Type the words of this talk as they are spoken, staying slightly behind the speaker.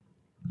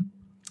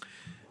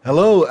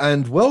Hello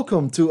and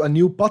welcome to a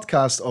new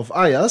podcast of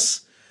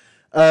IAS.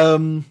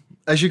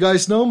 As you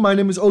guys know, my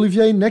name is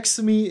Olivier. Next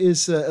to me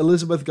is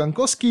Elizabeth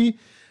Gankowski,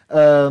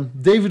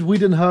 David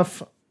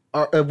Wiedenhaft,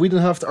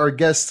 our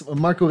guest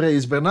Marco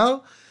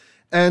Reyes-Bernal,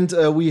 and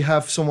we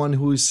have someone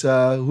who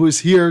is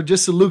here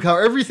just to look how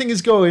everything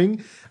is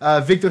going.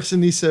 Victor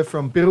Senise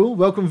from Peru.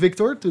 Welcome,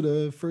 Victor, to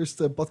the first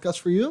podcast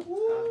for you.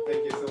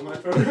 Thank you so much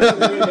for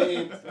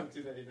having me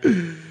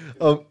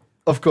today.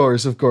 Of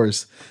course.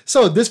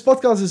 So this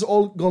podcast is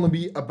all going to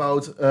be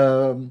about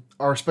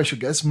our special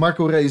guest,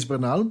 Marco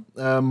Reyes-Bernal.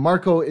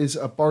 Marco is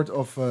a part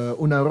of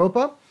Una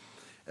Europa.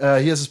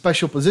 He has a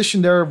special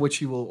position there, which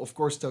he will, of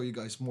course, tell you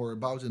guys more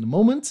about in a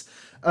moment.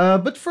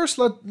 But first,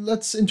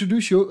 let's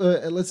introduce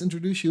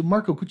you.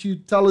 Marco, could you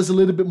tell us a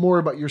little bit more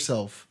about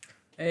yourself?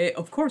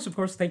 Of course.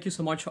 Thank you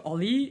so much,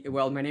 Oli.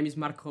 Well, my name is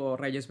Marco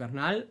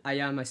Reyes-Bernal. I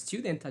am a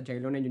student at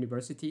Jagiellonian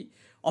University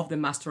of the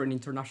Master in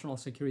International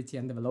Security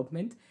and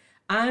Development.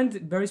 And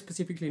very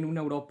specifically in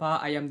Una Europa,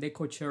 I am the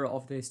co-chair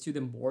of the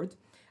student board.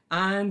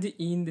 And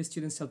in the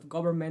student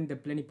self-government, the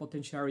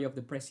plenipotentiary of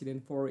the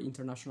president for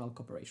international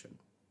cooperation.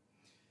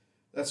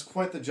 That's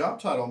quite the job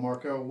title,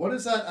 Marco. What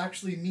does that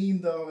actually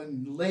mean, though,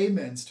 in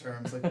layman's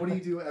terms? Like, what do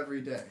you do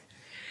every day?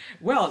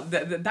 Well,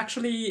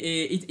 actually,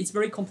 it's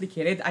very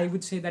complicated. I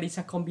would say that it's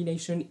a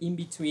combination in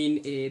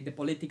between the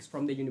politics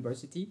from the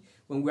university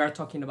when we are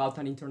talking about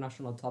an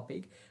international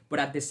topic, but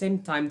at the same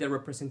time, the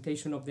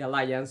representation of the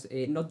alliance,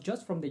 not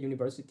just from the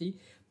university,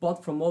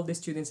 but from all the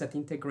students that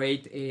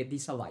integrate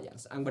this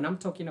alliance. And when I'm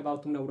talking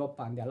about Una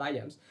Europa and the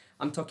alliance,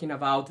 I'm talking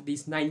about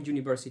these 9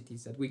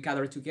 universities that we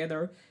gather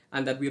together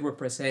and that we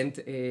represent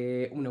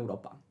Una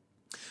Europa.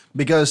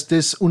 Because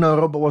this Una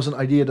Europa was an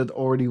idea that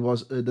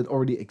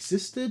already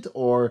existed,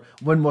 or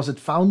when was it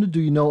founded?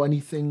 Do you know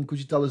anything? Could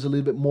you tell us a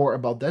little bit more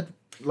about that?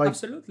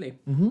 Absolutely.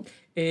 Mm-hmm.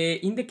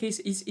 In the case,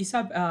 it's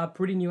a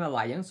pretty new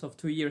alliance of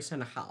 2.5 years.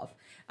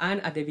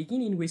 And at the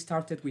beginning, we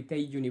started with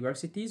 8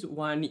 universities,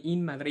 one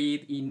in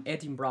Madrid, in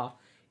Edinburgh,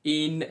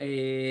 in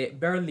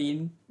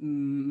Berlin,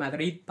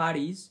 Madrid,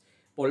 Paris,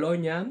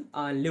 Bologna,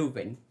 and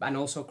Leuven, and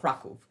also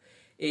Krakow.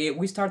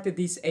 We started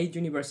these 8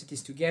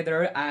 universities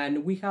together,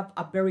 and we have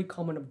a very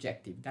common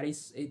objective, that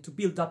is to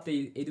build up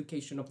the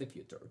education of the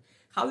future.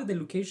 How the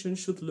education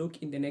should look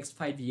in the next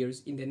 5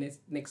 years, in the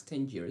next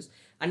 10 years.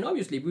 And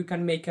obviously, we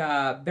can make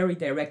a very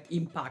direct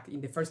impact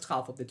in the first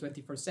half of the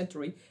 21st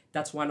century.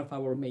 That's one of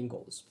our main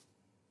goals.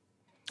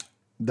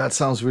 That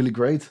sounds really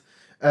great.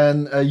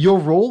 And your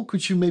role,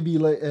 could you maybe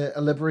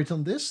elaborate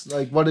on this?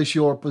 Like, what is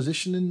your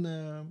position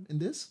in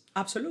this?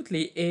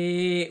 Absolutely.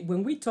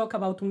 When we talk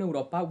about Una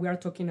Europa, we are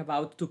talking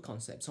about 2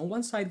 concepts. On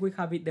one side, we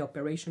have the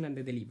operation and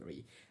the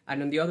delivery.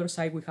 And on the other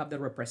side, we have the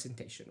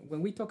representation.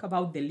 When we talk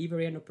about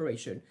delivery and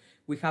operation,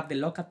 we have the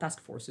local task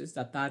forces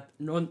that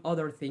none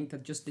other thing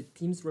than just the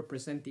teams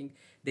representing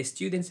the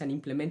students and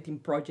implementing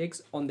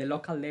projects on the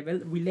local level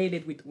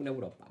related with Una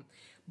Europa.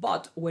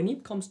 But when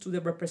it comes to the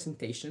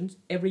representations,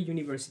 every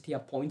university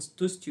appoints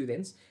 2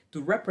 students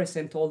to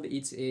represent all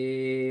its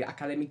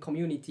academic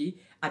community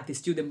at the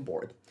student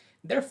board.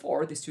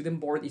 Therefore, the student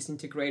board is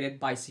integrated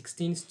by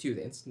 16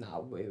 students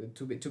now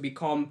to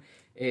become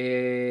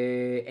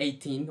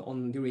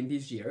 18 during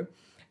this year.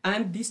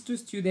 And these 2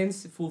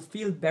 students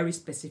fulfill very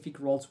specific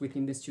roles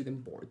within the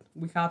student board.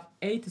 We have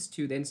 8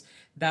 students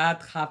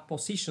that have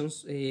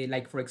positions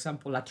like, for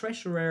example, a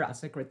treasurer, a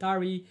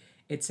secretary,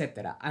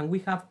 etc. And we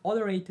have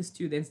other 8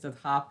 students that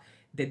have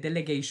the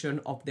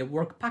delegation of the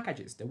work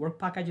packages. The work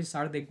packages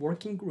are the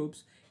working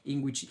groups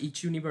in which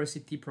each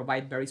university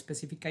provide very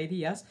specific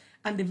ideas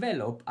and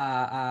develop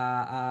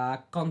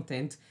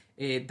content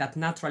that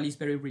naturally is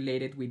very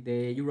related with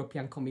the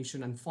European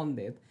Commission and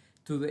funded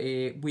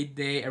with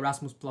the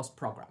Erasmus Plus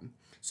program.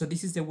 So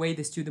this is the way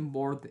the student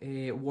board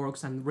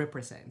works and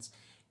represents.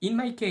 In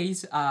my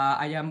case,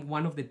 I am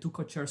one of the 2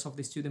 co-chairs of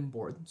the student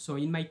board. So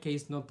in my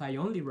case, not I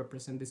only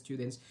represent the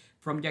students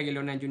from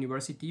Jagiellonian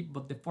University,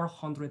 but the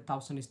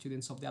 400,000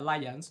 students of the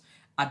Alliance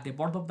at the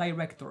board of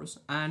directors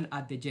and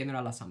at the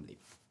General Assembly.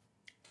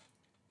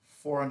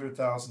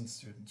 400,000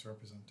 students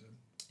represented.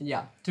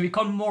 Yeah, to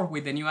become more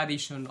with the new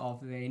addition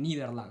of the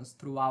Netherlands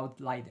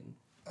throughout Leiden.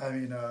 I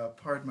mean,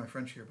 pardon my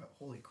French here, but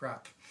holy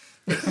crap.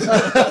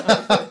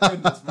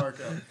 Goodness,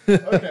 Marco.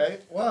 Okay,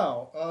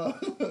 wow.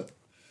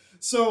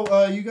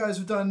 So you guys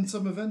have done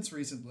some events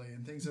recently,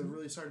 and things have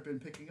really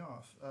started picking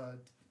up.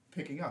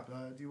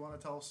 Do you want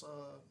to tell us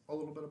a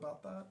little bit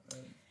about that?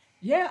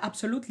 Yeah,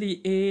 absolutely.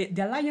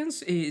 The Alliance,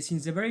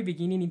 since the very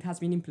beginning, it has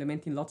been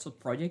implementing lots of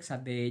projects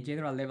at the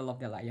general level of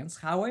the Alliance.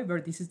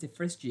 However, this is the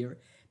first year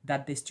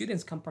that the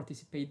students can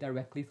participate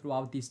directly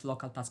throughout these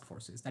local task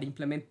forces that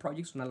implement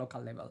projects on a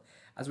local level,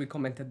 as we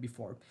commented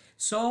before.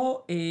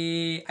 So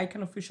I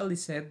can officially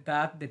say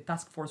that the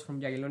task force from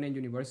Jagiellonian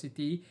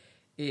University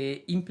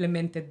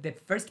implemented the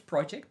first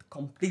project,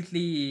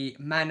 completely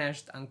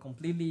managed and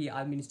completely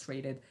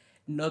administrated,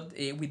 not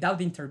without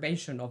the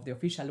intervention of the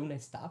official UNA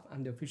staff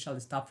and the official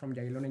staff from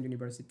Jagiellonian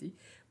University,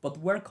 but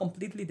were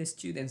completely the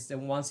students the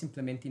ones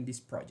implementing this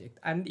project.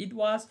 And it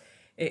was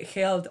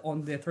held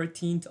on the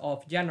 13th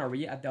of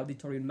January at the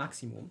Auditorium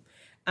Maximum.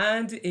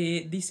 And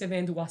this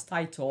event was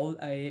titled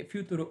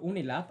Future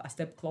Unilab, a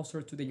step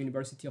closer to the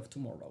University of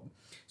Tomorrow.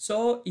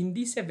 So in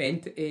this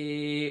event,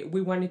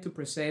 we wanted to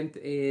present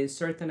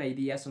certain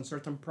ideas and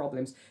certain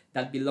problems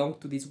that belong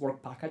to this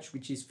work package,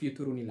 which is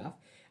Future Unilab.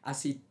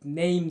 As its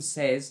name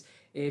says,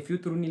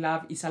 Future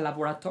Unilab is a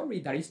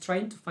laboratory that is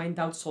trying to find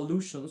out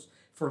solutions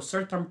for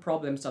certain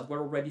problems that were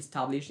already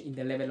established in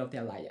the level of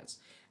the Alliance.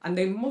 And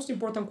the most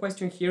important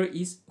question here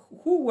is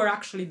who were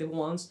actually the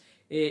ones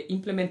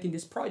implementing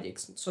these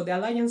projects. So the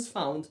Alliance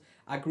found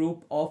a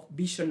group of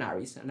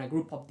visionaries and a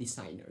group of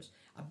designers,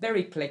 a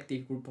very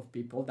eclectic group of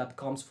people that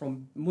comes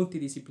from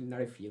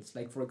multidisciplinary fields.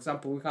 Like, for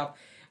example, we have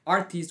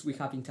artists, we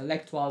have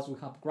intellectuals, we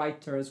have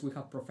writers, we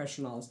have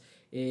professionals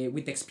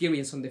with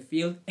experience on the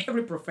field.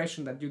 Every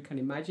profession that you can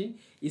imagine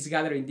is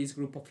gathered in this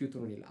group of Future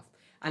Unilab.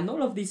 And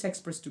all of these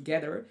experts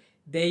together,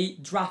 they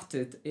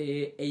drafted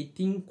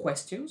 18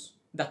 questions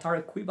that are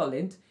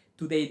equivalent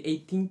to the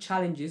 18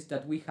 challenges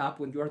that we have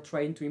when you are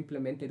trying to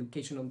implement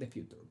education of the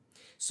future.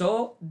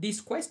 So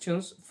these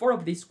questions, 4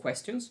 of these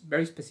questions,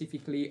 very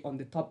specifically on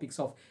the topics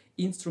of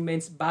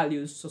instruments,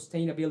 values,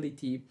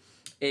 sustainability,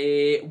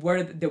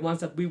 were the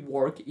ones that we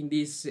work in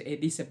this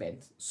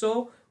event.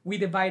 So we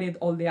divided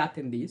all the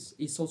attendees.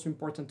 It's also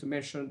important to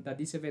mention that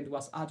this event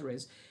was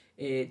addressed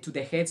to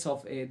the heads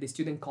of the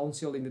student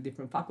council in the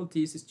different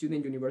faculties,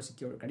 student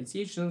university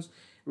organizations,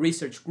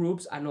 research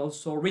groups, and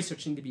also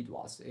research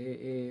individuals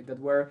that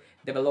were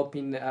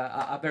developing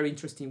a very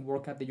interesting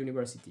work at the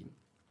university.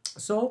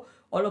 So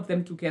all of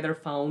them together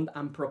found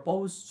and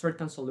proposed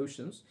certain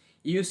solutions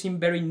using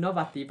very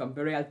innovative and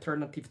very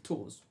alternative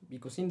tools,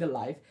 because in the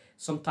life,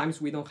 sometimes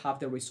we don't have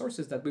the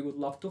resources that we would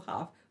love to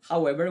have.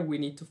 However, we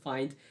need to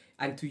find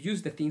and to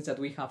use the things that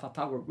we have at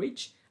our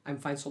reach and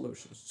find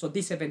solutions. So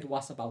this event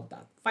was about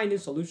that, finding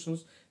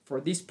solutions for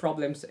these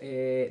problems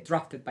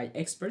drafted by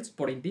experts,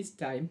 but in this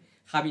time,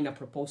 having a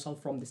proposal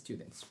from the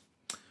students.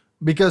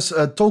 Because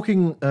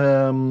going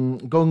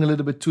a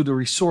little bit to the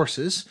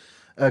resources,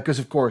 because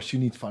of course you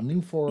need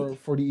funding for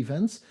the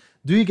events.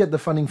 Do you get the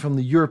funding from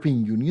the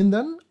European Union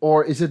then,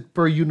 or is it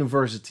per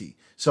university?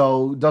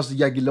 So does the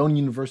Jagiellonian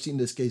University in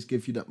this case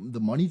give you the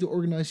money to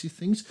organize these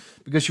things?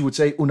 Because you would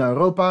say Una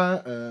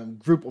Europa,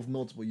 group of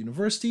multiple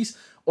universities,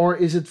 or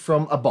is it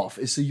from above?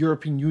 Is the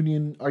European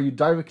Union, are you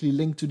directly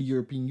linked to the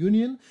European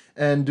Union?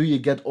 And do you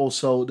get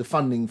also the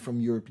funding from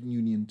European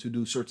Union to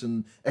do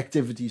certain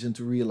activities and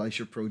to realize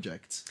your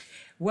projects?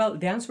 Well,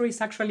 the answer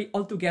is actually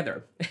all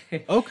together.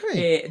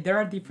 Okay. There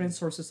are different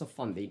sources of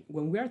funding.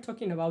 When we are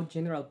talking about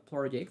general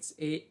projects,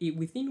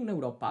 within Una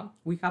Europa,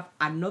 we have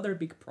another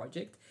big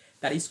project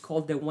that is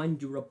called the One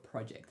Europe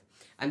project.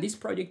 And this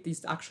project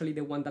is actually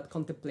the one that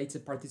contemplates the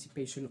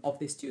participation of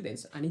the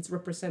students, and it's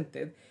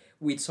represented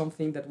with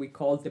something that we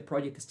call the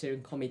Project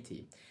Steering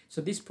Committee. So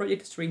this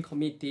Project Steering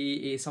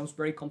Committee sounds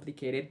very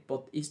complicated,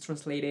 but is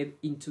translated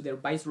into their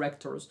vice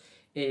rectors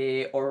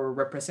or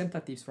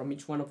representatives from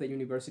each one of the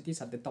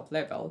universities at the top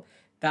level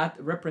that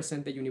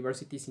represent the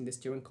universities in the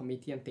steering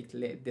committee and take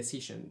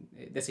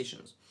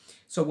decisions.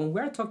 So when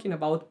we're talking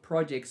about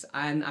projects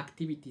and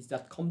activities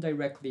that come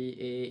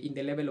directly in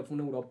the level of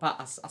Una Europa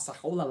as a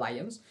whole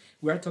alliance,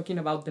 we're talking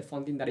about the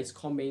funding that is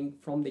coming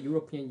from the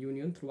European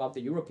Union throughout the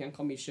European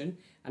Commission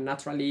and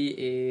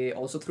naturally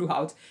also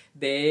throughout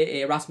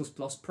the Erasmus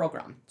Plus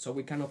program. So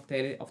we can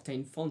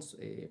obtain funds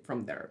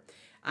from there.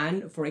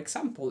 And for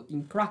example,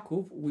 in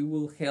Krakow, we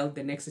will hold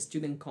the next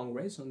Student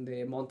Congress on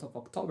the month of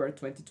October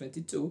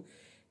 2022.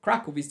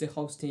 Krakow is the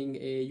hosting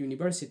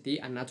university,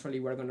 and naturally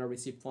we're going to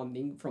receive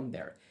funding from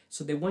there.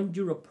 So the One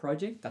Europe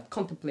project that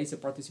contemplates the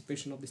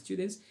participation of the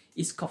students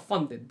is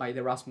co-funded by the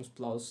Erasmus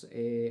Plus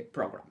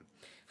program.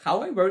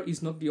 However,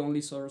 it's not the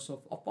only source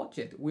of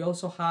budget. We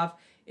also have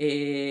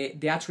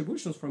the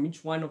attributions from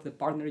each one of the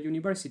partner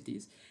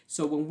universities.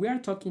 So when we are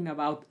talking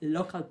about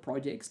local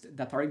projects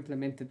that are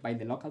implemented by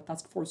the local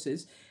task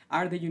forces,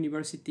 are the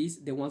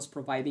universities the ones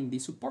providing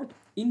this support?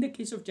 In the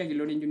case of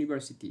Jagiellonian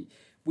University,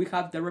 we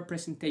have the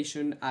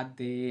representation at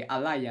the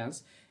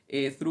Alliance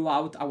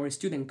throughout our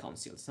student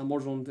council,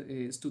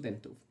 Samorząd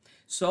Studentów.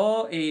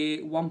 So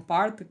one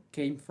part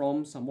came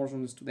from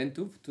Samorząd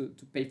Studentów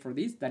to pay for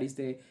this, that is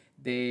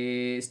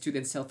the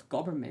student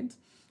self-government.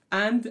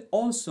 And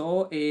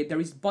also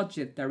there is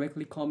budget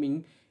directly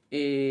coming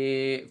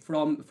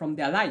from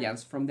the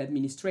Alliance, from the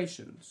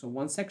administration. So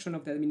one section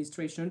of the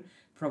administration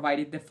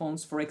provided the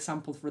funds, for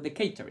example, for the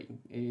catering.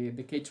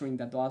 The catering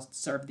that was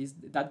served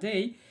that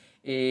day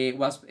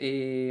was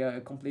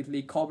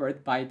completely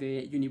covered by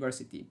the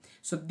university.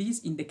 So this,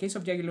 in the case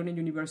of Jagiellonian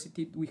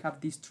University, we have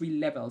these 3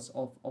 levels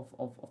of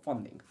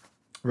funding.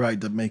 Right,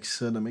 that makes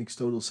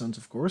total sense,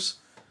 of course.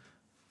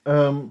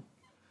 I'm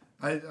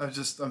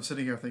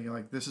sitting here thinking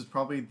like this is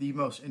probably the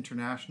most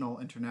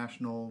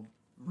international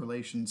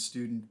relations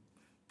student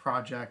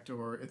project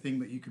or a thing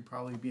that you could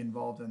probably be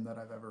involved in that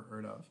I've ever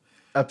heard of.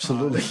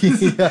 Absolutely.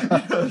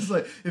 It's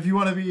like if you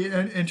want to be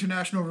an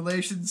international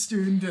relations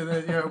student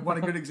and want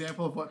a good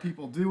example of what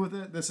people do with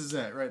it, this is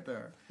it right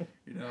there.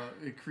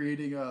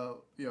 Creating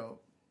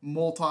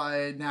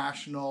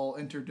multinational,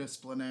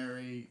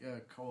 interdisciplinary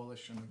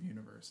coalition of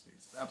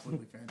universities.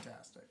 Absolutely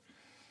fantastic.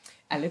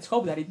 And let's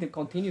hope that it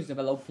continues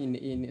developing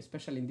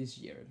especially in this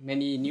year.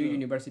 Many new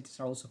universities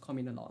are also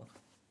coming along.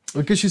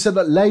 Because you said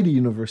that Leiden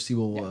University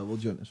will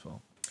join as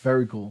well.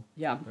 Very cool.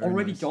 Yeah, Very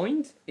already nice.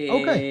 joined.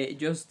 Okay.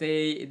 Just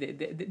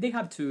they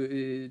have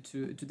to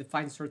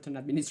define certain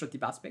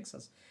administrative aspects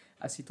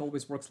as it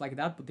always works like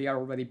that, but they are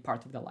already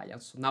part of the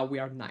alliance. So now we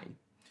are 9.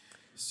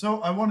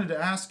 So I wanted to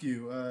ask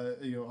you,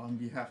 on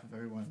behalf of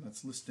everyone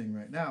that's listening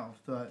right now,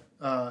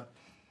 that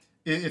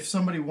if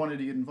somebody wanted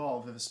to get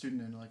involved, if a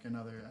student in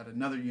at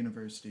another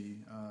university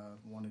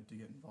wanted to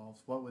get involved,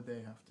 what would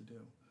they have to do?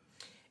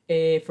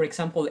 For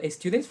example,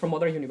 students from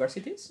other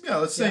universities? Yeah,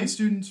 let's say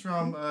students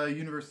from a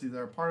university that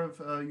are part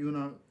of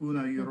Una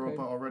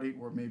Europa already,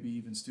 or maybe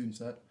even students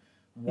that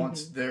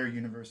want their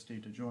university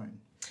to join.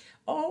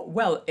 Oh,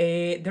 well,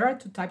 there are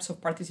 2 types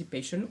of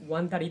participation.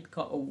 One that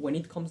when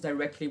it comes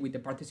directly with the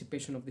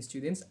participation of the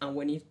students, and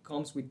when it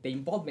comes with the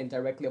involvement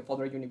directly of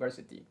other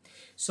university.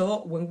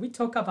 So when we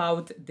talk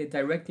about the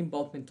direct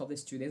involvement of the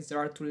students, there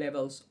are 2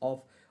 levels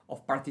of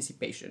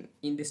participation.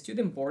 In the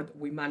student board,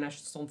 we manage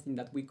something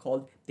that we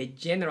call the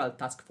general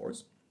task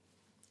force,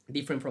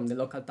 different from the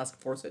local task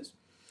forces,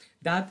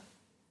 that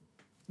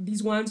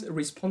these ones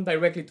respond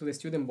directly to the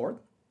student board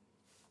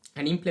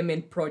and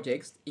implement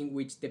projects in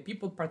which the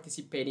people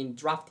participating,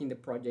 drafting the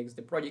projects,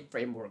 the project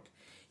framework,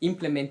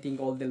 implementing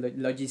all the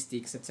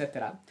logistics,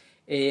 etc.,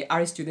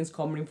 are students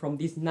coming from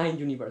these 9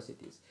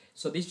 universities.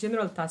 So this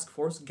general task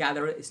force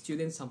gathers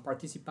students and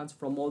participants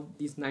from all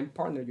these 9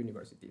 partner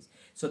universities.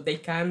 So they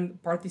can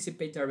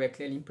participate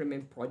directly and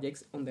implement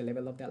projects on the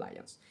level of the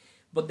alliance.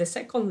 But the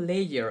second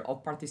layer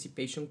of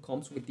participation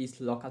comes with these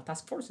local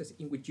task forces,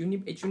 in which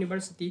each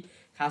university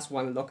has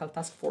one local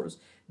task force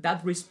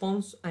that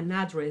responds and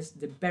addresses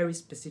the very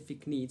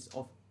specific needs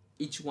of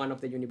each one of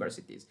the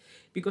universities.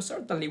 Because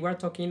certainly we're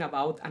talking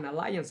about an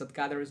alliance that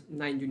gathers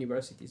 9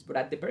 universities, but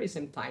at the very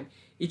same time,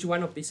 each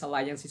one of these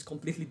alliances is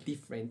completely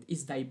different,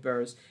 is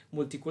diverse,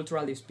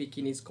 multiculturally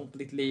speaking, is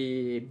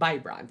completely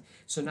vibrant.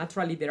 So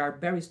naturally, there are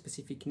very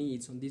specific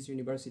needs on these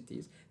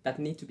universities that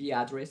need to be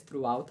addressed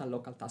throughout a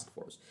local task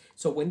force.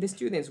 So when the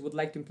students would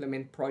like to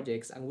implement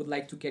projects and would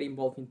like to get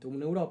involved into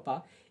Una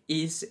Europa,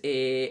 is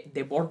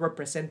the board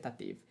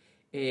representative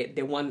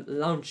the one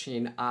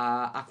launching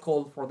a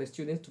call for the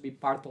students to be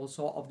part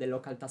also of the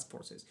local task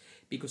forces,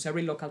 because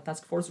every local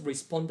task force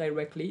respond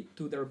directly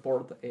to their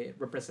board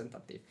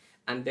representative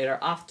and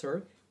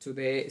thereafter to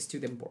the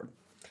student board.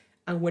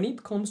 And when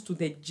it comes to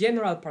the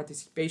general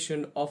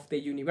participation of the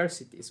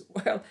universities,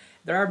 well,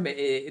 there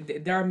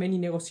are many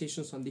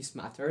negotiations on this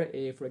matter.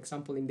 For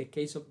example, in the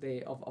case of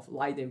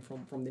Leiden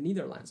from the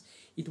Netherlands,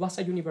 it was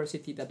a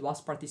university that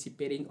was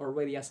participating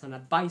already as an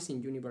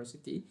advising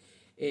university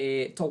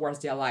towards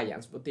the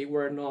alliance, but they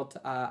were not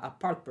a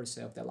part per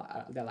se of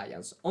the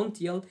alliance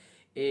until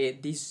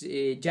this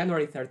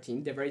January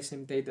 13th, the very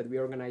same day that we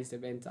organized the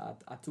event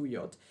at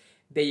Uyot.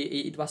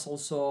 It was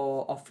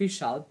also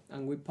official,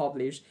 and we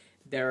published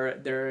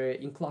their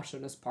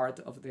inclusion as part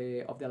of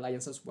the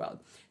alliance as well.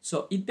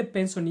 So it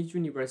depends on each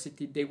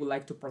university they would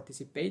like to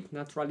participate.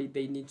 Naturally,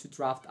 they need to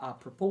draft a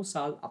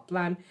proposal, a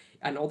plan,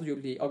 and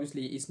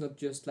obviously it's not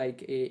just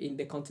like in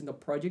the content of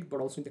project, but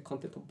also in the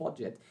content of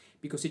budget,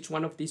 because each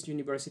one of these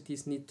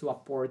universities need to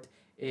apport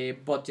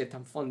budget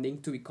and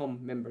funding to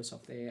become members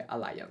of the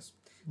alliance.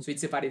 So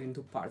it's divided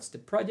into parts: the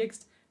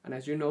projects, and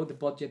as you know, the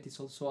budget is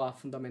also a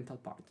fundamental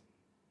part.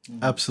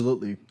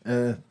 Absolutely.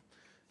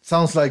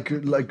 Sounds like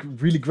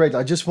really great.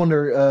 I just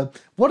wonder,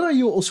 what are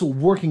you also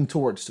working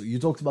towards? You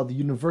talked about the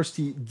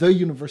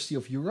University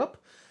of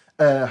Europe.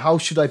 How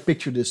should I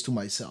picture this to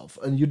myself?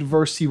 A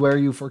university where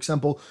you, for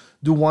example,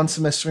 do one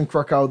semester in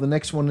Krakow, the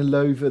next one in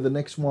Leuven, the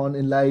next one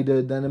in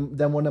Leiden,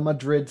 then one in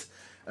Madrid,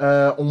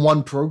 on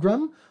one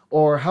program?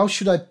 Or how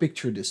should I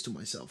picture this to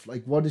myself?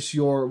 Like, what is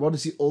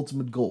the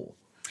ultimate goal?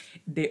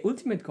 The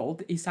ultimate goal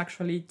is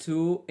actually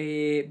to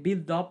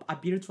build up a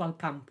virtual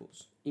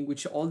campus in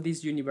which all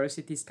these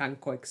universities can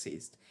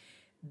coexist.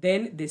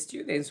 Then the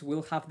students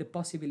will have the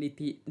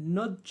possibility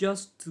not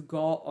just to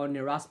go on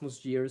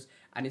Erasmus years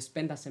and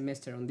spend a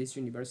semester on this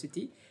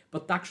university,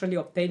 but actually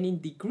obtaining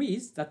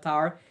degrees that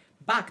are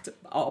backed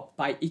up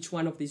by each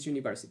one of these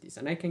universities.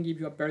 And I can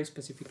give you a very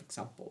specific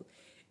example.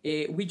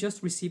 We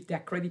just received the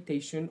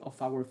accreditation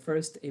of our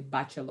first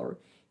bachelor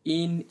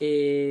in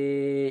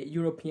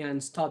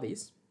European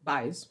Studies,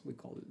 BIS, we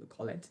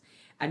call it,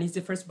 and it's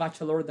the first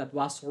bachelor that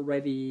was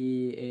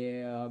already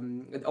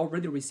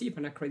received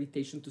an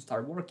accreditation to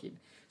start working.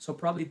 So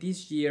probably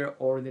this year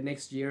or the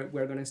next year,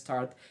 we're going to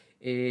start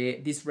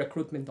this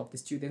recruitment of the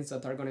students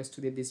that are going to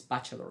study this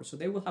bachelor. So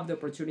they will have the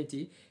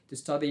opportunity to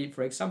study,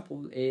 for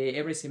example,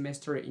 every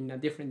semester in a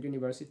different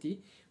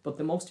university. But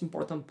the most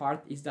important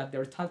part is that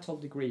their total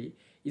degree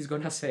is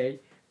going to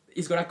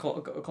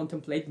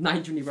contemplate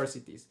 9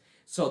 universities.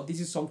 So this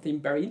is something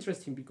very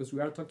interesting, because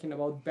we are talking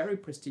about very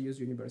prestigious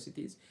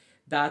universities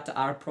that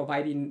are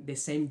providing the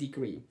same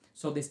degree.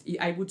 So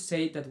I would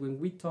say that when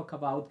we talk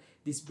about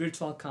this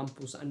virtual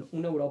campus and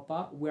Una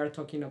Europa, we are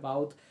talking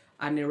about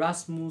an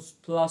Erasmus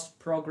Plus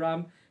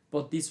program,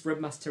 but this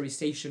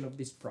remasterization of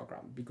this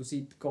program because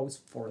it goes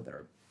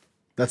further.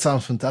 That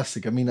sounds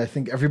fantastic. I mean, I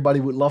think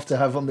everybody would love to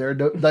have on their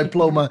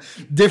diploma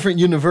different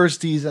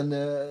universities, and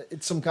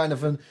it's some kind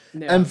of an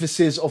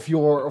emphasis of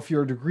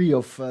your degree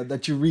of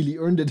that you really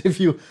earned it.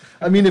 If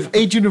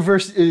 8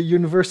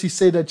 universities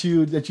say that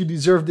you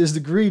deserve this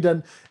degree,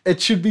 then it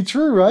should be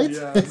true, right?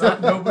 Yeah,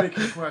 nobody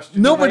can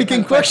question. Nobody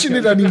can question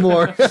it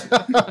anymore.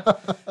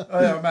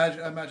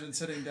 Imagine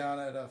sitting down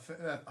at a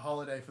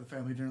holiday for the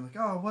family dinner, like,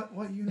 oh,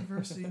 what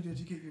university did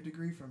you get your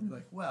degree from? You're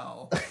like,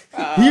 well,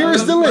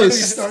 here's the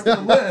list. Start the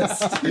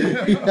list.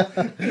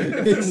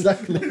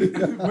 Exactly.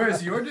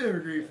 Where's your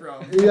degree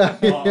from? Yeah.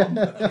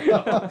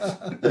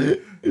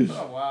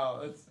 Oh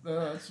wow,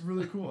 that's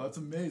really cool. That's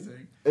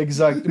amazing.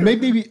 Exactly.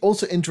 Maybe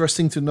also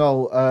interesting to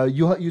know.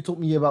 You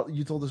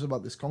told us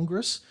about this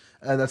congress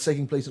that's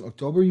taking place in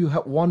October. You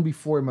had one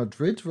before in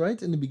Madrid,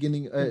 right? In the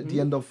beginning, at the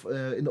end of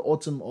in the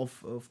autumn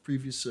of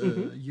previous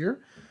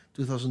year,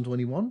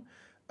 2021.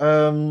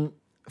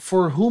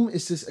 For whom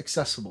is this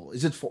accessible?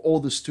 Is it for all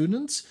the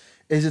students?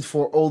 Is it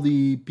for all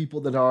the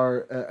people that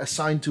are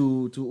assigned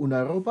to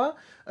Una Europa?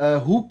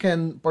 Who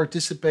can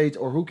participate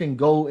or who can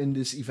go in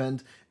this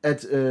event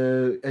at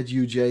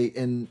UJ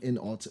in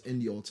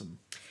the autumn?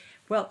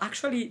 Well,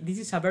 actually, this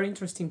is a very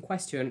interesting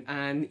question,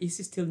 and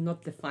it's still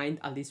not defined,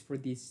 at least for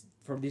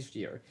this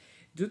year.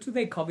 Due to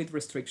the COVID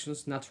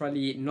restrictions,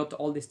 naturally, not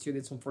all the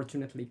students,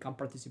 unfortunately, can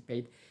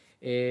participate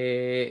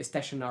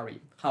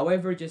stationary.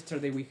 However,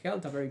 yesterday we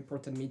held a very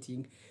important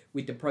meeting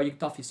with the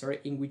project officer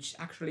in which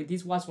actually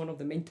this was one of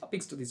the main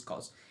topics to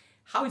discuss.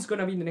 How it's going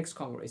to be in the next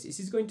Congress? Is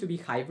it going to be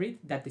hybrid,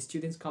 that the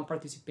students can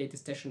participate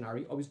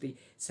stationary, obviously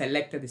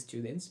selected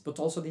students, but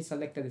also the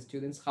selected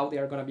students, how they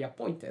are going to be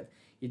appointed?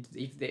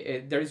 If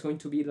there is going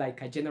to be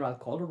like a general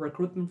call or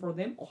recruitment for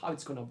them, or how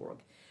it's going to work?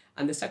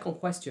 And the second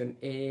question,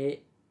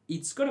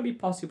 it's going to be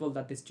possible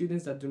that the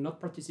students that do not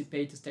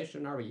participate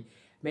stationary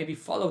maybe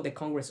follow the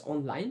Congress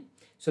online.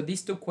 So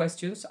these two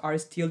questions are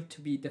still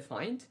to be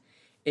defined.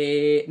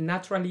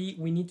 Naturally,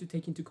 we need to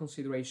take into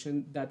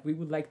consideration that we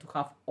would like to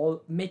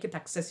make it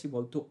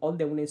accessible to all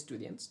the UNE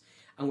students.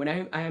 And when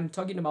I am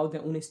talking about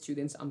the UNE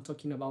students, I'm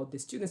talking about the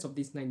students of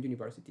these 9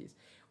 universities.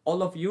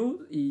 All of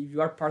you, if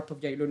you are part of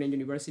Jagiellonian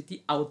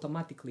University,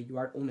 automatically you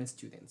are UNE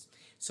students.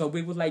 So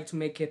we would like to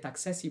make it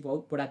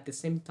accessible, but at the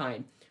same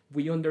time,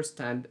 we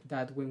understand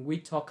that when we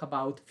talk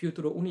about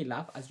Futuro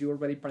Unilab, as you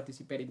already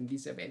participated in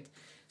this event,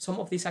 some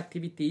of these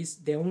activities,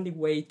 the only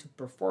way to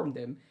perform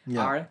them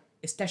are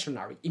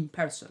stationary, in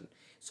person.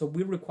 So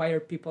we require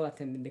people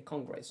attending the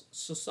Congress.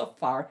 So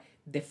far,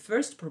 the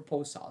first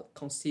proposal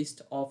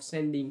consists of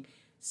sending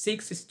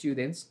 6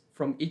 students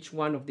from each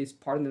one of these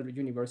partner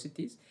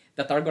universities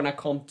that are going to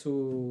come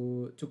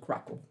to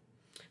Krakow.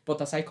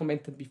 But as I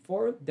commented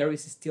before, there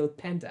is still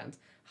pendant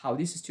how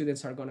these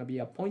students are going to be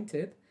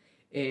appointed.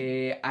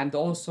 And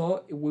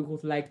also, we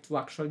would like to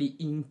actually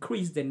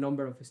increase the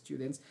number of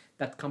students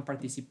that can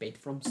participate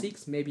from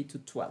 6 maybe to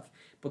 12.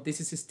 But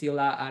this is still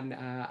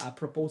a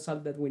proposal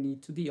that we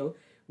need to deal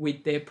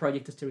with the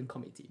project steering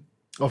committee.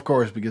 Of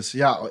course, because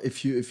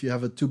if you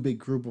have a too big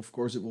group, of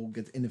course it will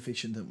get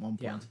inefficient at one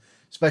point,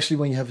 especially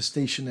when you have a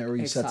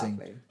stationary setting.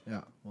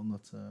 Yeah, well,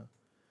 not.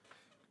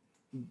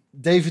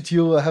 David,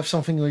 you have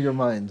something on your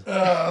mind?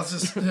 I was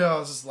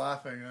just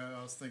laughing.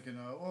 I was thinking,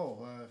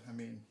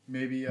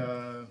 maybe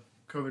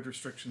COVID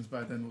restrictions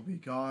by then will be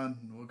gone,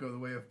 and we'll go the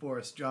way of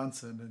Boris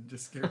Johnson and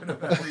just get rid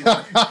of everything.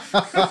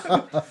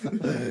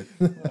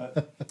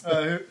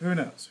 Who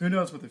knows? Who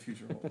knows what the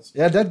future holds?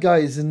 Yeah, that guy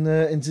is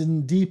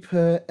in deep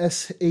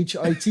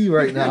SHIT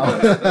right now.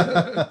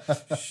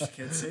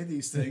 Can't say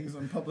these things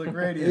on public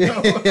radio.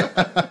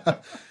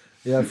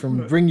 Yeah,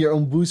 from bring your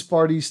own booze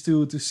parties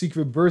to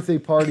secret birthday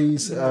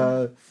parties.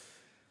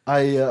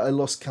 I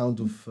lost count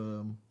of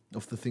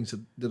the things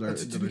that are.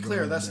 To be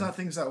clear, that's not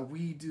things that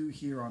we do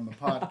here on the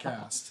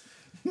podcast.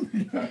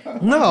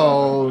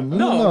 No.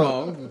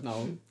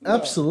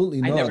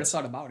 Absolutely not. I never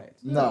thought about it.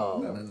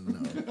 No.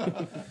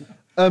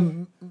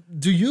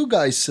 Do you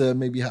guys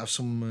maybe have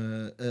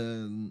some,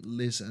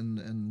 Liz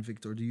and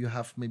Victor? Do you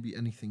have maybe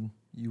anything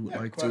you would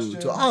like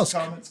to ask?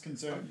 Comments,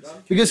 concerns.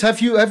 Because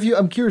have you?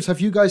 I'm curious. Have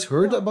you guys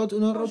heard about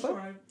Una Europa? Sure,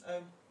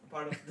 I'm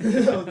part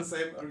of the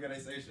same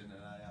organization,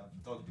 and I have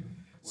talked to.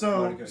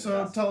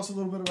 So tell us a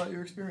little bit about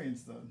your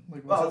experience then.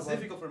 It's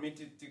difficult for me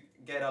to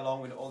get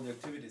along with all the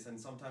activities, and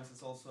sometimes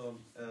it's also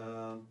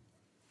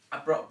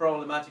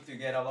problematic to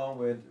get along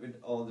with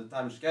all the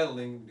time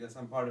scheduling because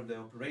I'm part of the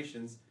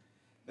operations.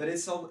 But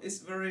it's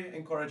very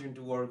encouraging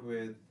to work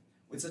with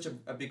such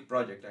a big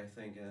project, I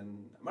think,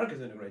 and Marco is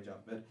doing a great job.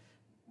 But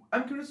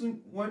I'm curious,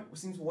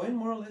 since when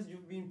more or less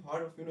you've been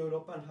part of Una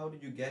Europa, and how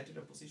did you get to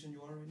the position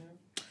you are right now?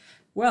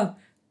 Well,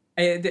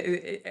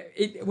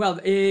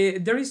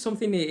 there is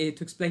something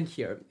to explain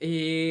here.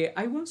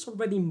 I was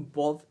already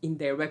involved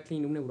indirectly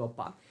in Una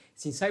Europa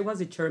since I was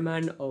the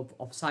chairman of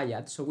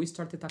SIAD. So we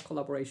started a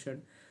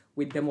collaboration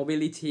with the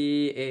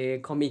mobility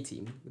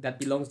committee that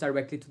belongs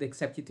directly to the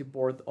executive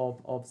board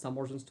of San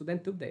Borja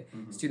Studentum, the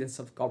students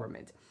of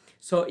government.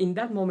 So in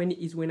that moment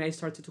is when I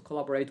started to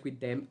collaborate with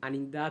them, and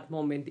in that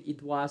moment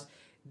it was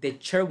the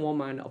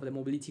chairwoman of the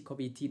mobility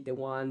committee, the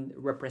one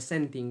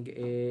representing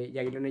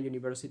Jagiellonian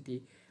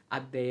University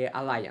at the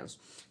alliance.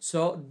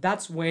 So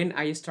that's when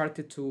I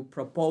started to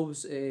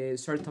propose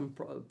certain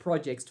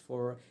projects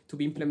to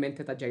be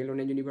implemented at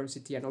Jagiellonian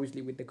University, and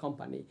obviously with the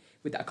company,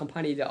 with a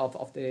company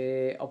of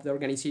the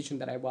organization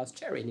that I was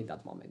chairing in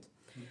that moment.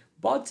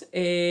 But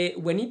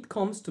when it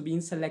comes to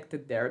being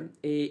selected there,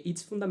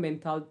 it's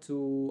fundamental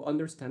to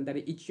understand that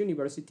each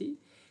university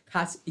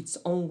has its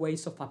own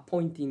ways of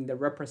appointing the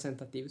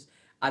representatives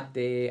at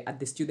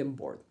the student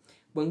board.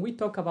 When we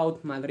talk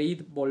about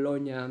Madrid,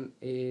 Bologna,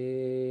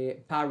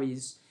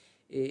 Paris,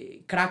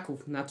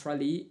 Krakow,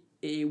 naturally,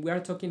 we are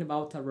talking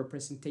about a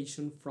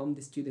representation from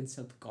the student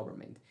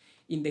self-government.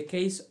 In the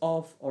case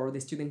of, or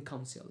the student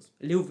councils,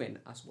 Leuven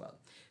as well.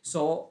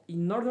 So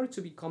in order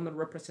to become a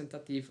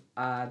representative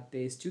at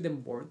the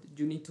student board,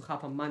 you need to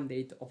have a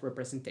mandate of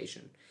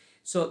representation.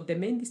 So the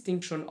main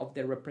distinction of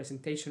the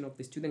representation of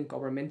the student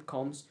government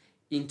comes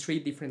in 3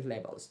 different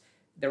levels.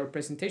 The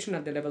representation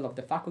at the level of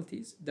the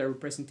faculties, the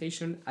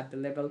representation at the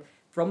level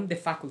from the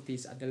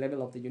faculties at the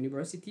level of the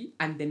university,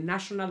 and the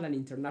national and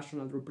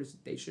international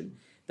representation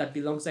that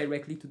belongs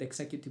directly to the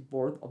executive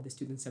board of the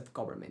student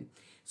self-government.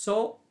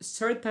 So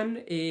it's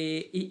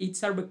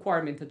a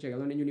requirement at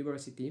Jagiellonian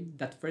University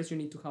that first you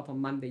need to have a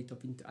mandate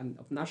of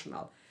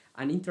national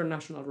and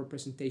international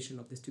representation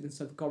of the student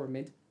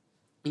self-government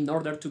in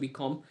order to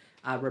become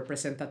a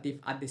representative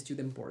at the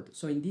student board.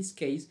 So in this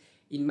case,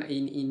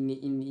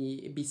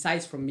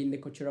 besides from being the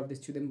co-chair of the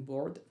student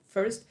board,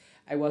 first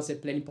I was a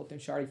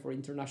plenipotentiary for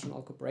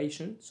international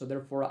cooperation, so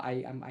therefore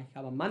I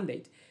have a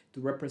mandate to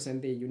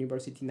represent the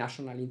university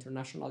nationally,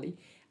 internationally.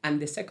 And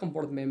the second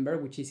board member,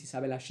 which is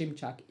Isabella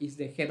Szymczak, is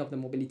the head of the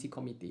mobility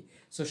committee.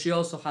 So she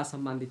also has a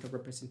mandate of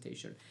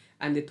representation.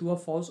 And the two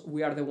of us,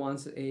 we are the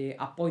ones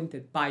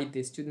appointed by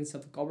the student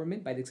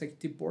self-government, by the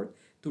executive board,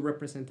 to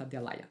represent at the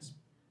alliance.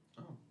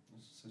 Oh,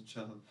 such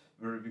a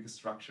very big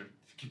structure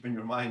to keep in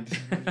your mind.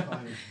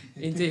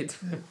 Indeed.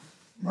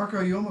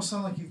 Marco, you almost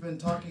sound like you've been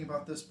talking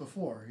about this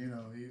before.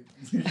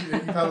 You've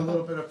had a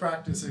little bit of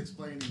practice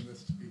explaining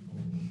this to people.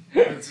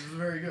 It's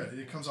very good.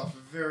 It comes off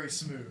very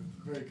smooth,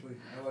 very clean.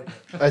 I like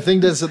it. I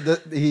think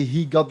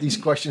he got these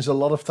questions a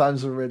lot of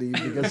times already,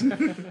 because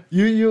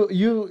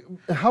you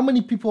how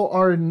many people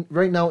are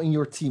right now in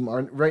your team,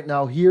 are right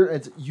now here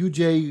at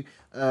UJ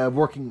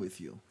working with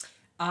you?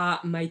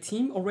 My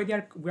team already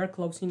we are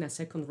closing a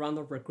second round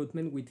of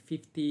recruitment with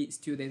 50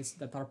 students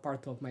that are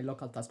part of my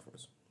local task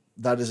force.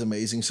 That is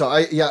amazing. So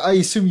I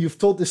assume you've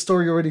told this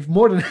story already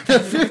more than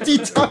 50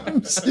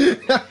 times.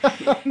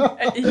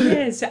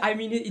 Yes, I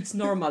mean it's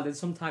normal that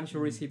sometimes you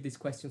receive these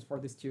questions for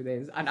the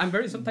students, and I'm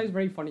sometimes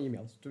very funny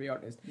emails, to be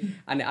honest.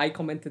 And I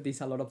commented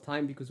this a lot of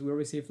time because we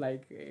receive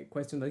like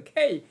questions like,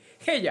 hey,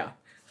 yeah,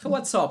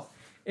 what's up?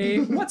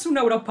 What's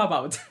Una Europa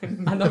about?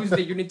 And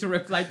obviously you need to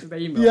reply to the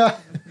email. Yeah.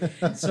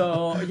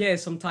 So yeah,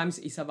 sometimes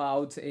it's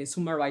about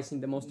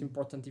summarizing the most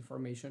important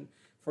information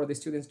for the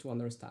students to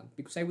understand.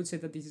 Because I would say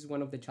that this is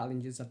one of the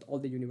challenges at all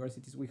the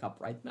universities we have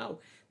right now,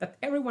 that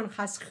everyone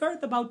has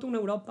heard about Una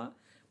Europa,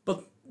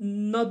 but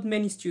not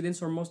many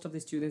students or most of the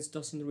students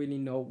doesn't really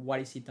know what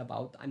is it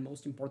about, and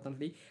most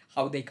importantly,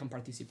 how they can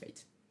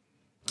participate.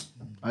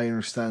 I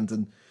understand.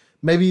 And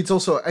maybe it's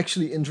also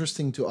actually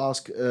interesting to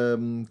ask,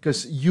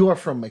 because you are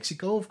from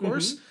Mexico, of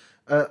course. Mm-hmm.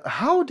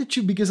 How did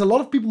you, because a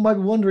lot of people might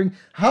be wondering,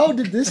 how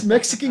did this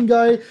Mexican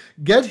guy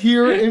get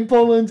here in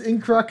Poland,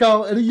 in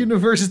Krakow, at a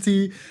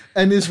university,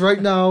 and is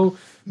right now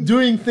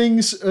doing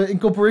things in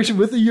cooperation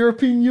with the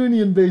European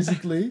Union,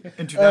 basically.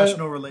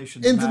 International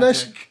relations.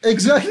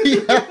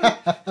 Exactly.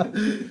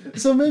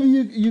 So maybe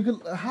you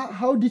could.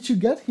 How did you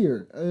get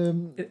here?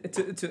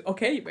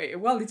 Okay,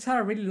 well, it's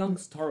a really long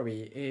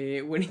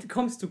story. When it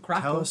comes to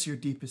Krakow, tell us your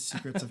deepest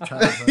secrets of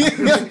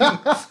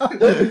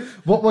childhood.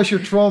 What was your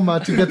trauma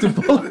to get to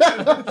Poland?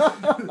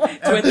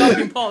 To end up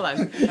in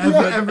Poland.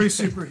 Every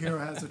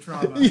superhero has a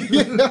trauma.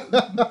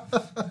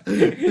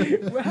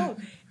 Well.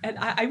 And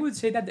I would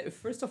say that,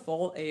 first of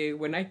all,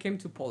 when I came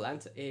to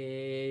Poland,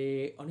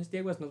 honestly,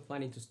 I was not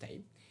planning to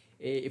stay.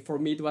 For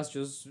me, it was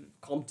just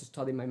come to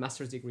study my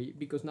master's degree,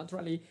 because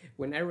naturally,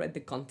 when I read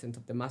the content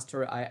of the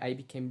master, I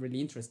became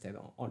really interested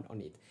on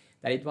it.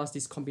 That it was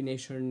this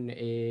combination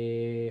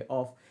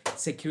of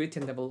security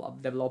and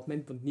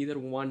development, but neither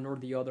one nor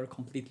the other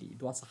completely.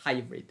 It was a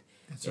hybrid.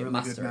 It's a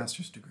really good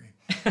master's degree.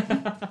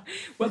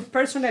 Well,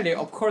 personally,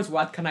 of course,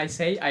 what can I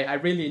say? I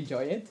really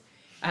enjoy it.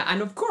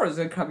 And of course,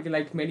 there can be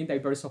like many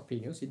diverse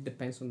opinions. It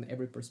depends on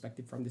every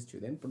perspective from the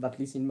student. But at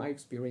least in my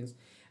experience,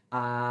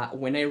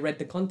 when I read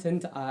the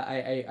content,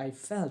 I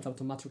felt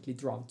automatically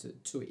drawn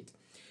to it.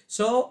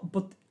 So,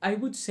 but I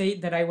would say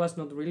that I was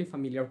not really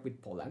familiar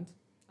with Poland.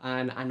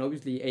 And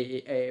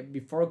obviously,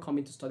 before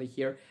coming to study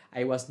here,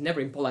 I was never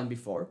in Poland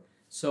before.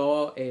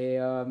 So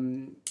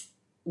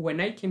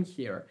when I came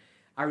here,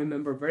 I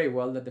remember very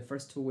well that the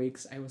first 2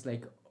 weeks I was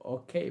like,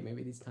 okay,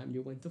 maybe this time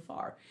you went too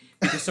far.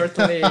 Because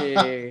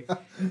certainly,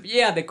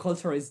 yeah, the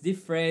culture is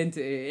different.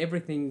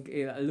 Everything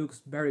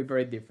looks very,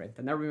 very different.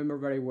 And I remember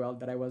very well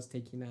that I was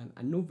taking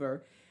an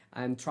Uber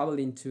and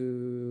traveling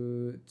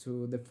to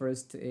the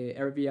first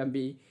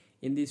Airbnb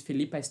in this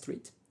Philippa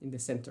Street in the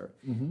center.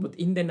 But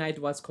in the night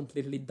was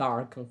completely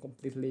dark and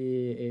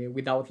completely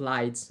without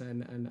lights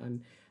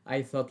and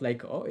I thought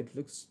like, oh, it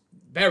looks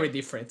very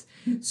different.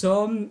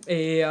 So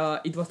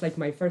it was like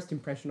my first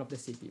impression of the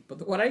city.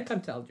 But what I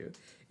can tell you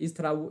is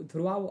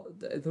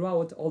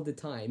throughout all the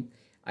time,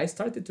 I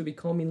started to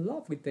become in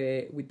love with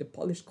the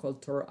Polish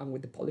culture and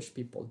with the Polish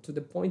people to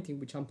the point in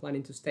which I'm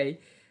planning to stay.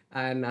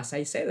 And as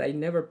I said, I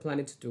never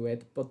planned to do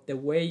it, but the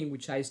way in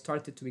which I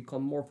started to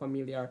become more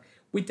familiar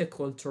with the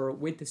culture,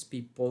 with these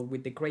people,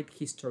 with the great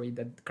history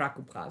that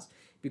Krakow has,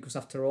 because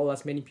after all,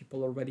 as many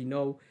people already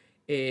know,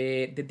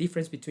 the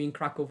difference between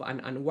Krakow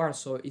and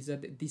Warsaw is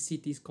that this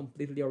city is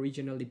completely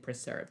originally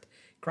preserved.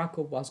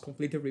 Krakow was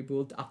completely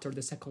rebuilt after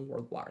the Second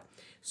World War.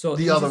 So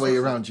the other way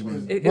around, you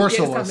mean?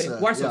 Warsaw was...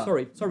 Warsaw,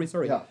 yeah.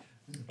 Sorry. Yeah.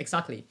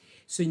 Exactly.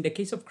 So in the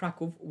case of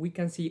Krakow, we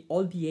can see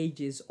all the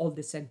ages, all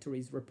the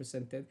centuries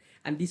represented,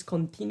 and this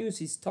continuous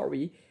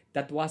story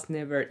that was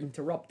never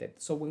interrupted.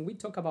 So when we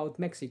talk about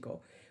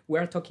Mexico, we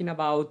are talking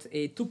about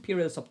 2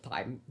 periods of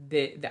time.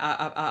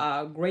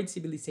 A great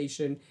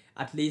civilization,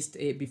 at least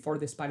before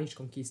the Spanish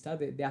Conquista,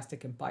 the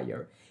Aztec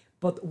Empire.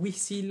 But we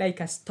see like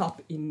a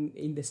stop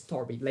in the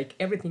story. Like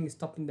everything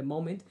stopped in the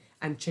moment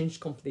and changed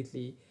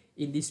completely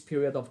in this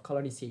period of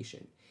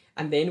colonization.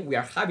 And then we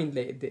are having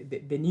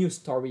the new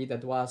story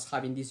that was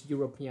having this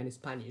European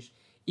Spanish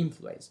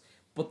influence.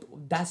 But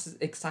that's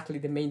exactly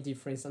the main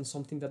difference and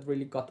something that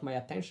really got my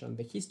attention.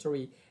 The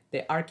history,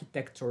 the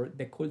architecture,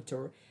 the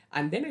culture.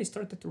 And then I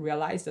started to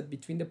realize that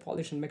between the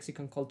Polish and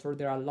Mexican culture,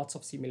 there are lots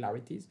of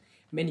similarities.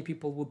 Many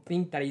people would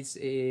think that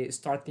it's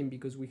starting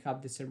because we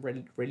have the same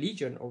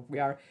religion or we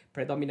are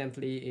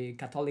predominantly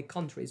Catholic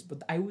countries.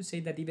 But I would say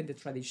that even the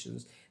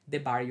traditions, the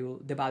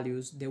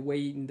values, the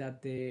way in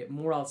that the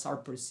morals are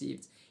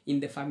perceived in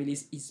the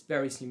families is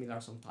very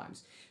similar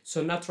sometimes.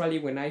 So naturally,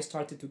 when I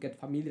started to get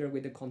familiar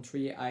with the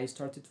country, I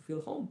started to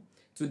feel home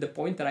to the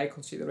point that I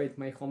consider it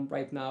my home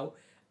right now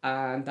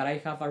and that I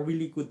have a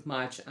really good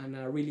match and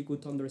a really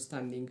good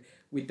understanding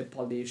with the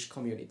Polish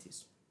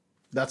communities.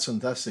 That's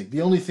fantastic.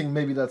 The only thing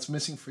maybe that's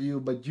missing for you,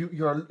 but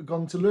you're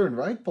going to learn,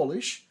 right?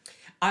 Polish?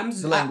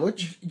 The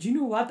language? You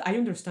know what? I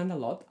understand a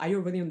lot. I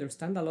already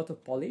understand a lot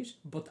of Polish,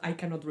 but I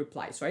cannot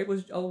reply. So I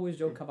was always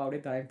joke about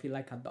it that I feel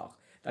like a dog.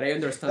 That I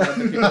understand that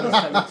the people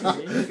understand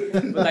it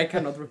to me, but I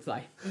cannot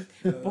reply.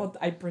 But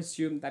I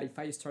presume that if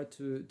I start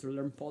to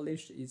learn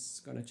Polish, it's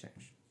going to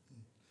change.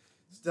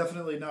 It's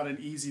definitely not an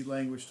easy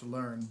language to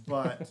learn,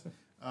 but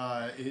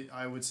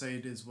I would say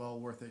it is well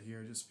worth it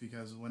here just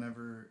because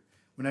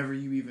whenever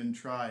you even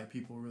try,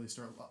 people really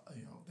start,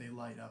 they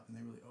light up and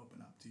they really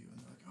open up to you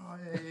and they're like, oh,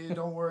 hey,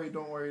 don't worry.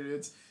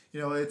 It's,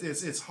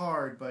 it's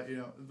hard, but,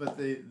 but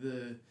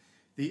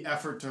the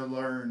effort to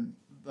learn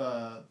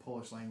the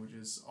Polish language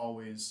is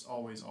always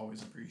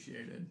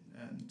appreciated.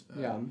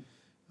 And,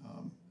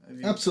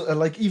 absolutely.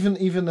 Like even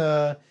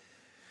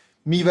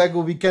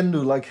miłego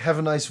weekendu, like have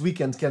a nice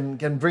weekend,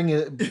 can bring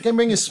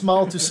a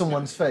smile to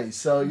someone's face.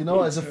 So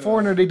as a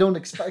foreigner, they don't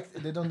expect.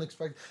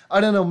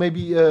 I don't know.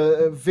 Maybe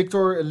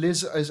Victor,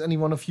 Liz, is any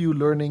one of you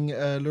learning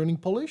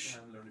Polish?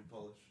 I'm learning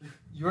Polish.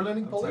 You're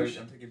learning Polish?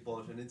 I'm taking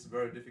Polish, and it's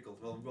very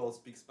difficult. Well, we all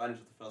speak Spanish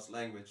as the first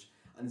language,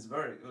 and it's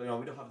very we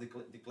don't have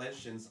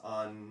declensions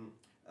on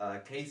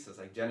cases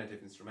like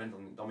genitive, instrumental,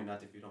 and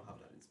dominative. You don't have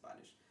that in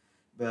Spanish.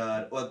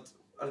 But what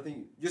I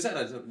think you said,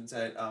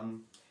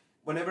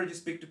 whenever you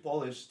speak to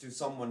Polish to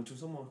someone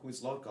who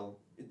is local,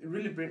 it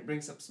really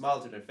brings a smile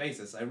to their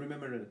faces. I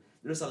remember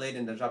there's a lady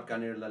in the Żabka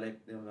near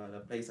the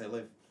place I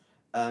live.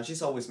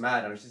 She's always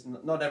mad, and she's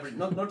not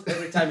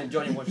every time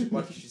enjoying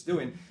what she's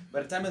doing.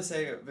 By the time I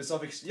say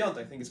Wesołych Świąt,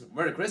 I think it's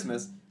Merry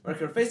Christmas, where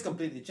her face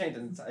completely changed,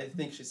 and I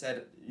think she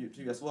said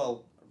to you as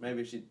well.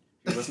 Maybe she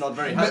was not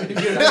very happy to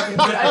hear that.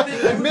 But I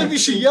think maybe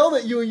she yelled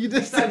at you and you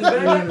did. I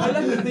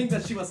like to think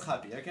that she was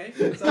happy. Okay,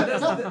 so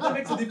that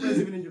makes a difference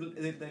even in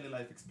your daily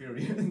life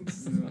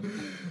experience.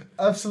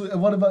 Absolutely.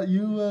 And what about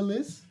you,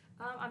 Liz?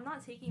 I'm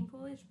not taking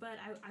Polish, but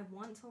I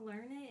want to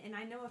learn it, and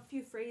I know a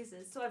few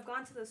phrases. So I've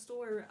gone to the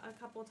store a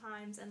couple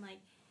times and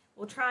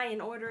we'll try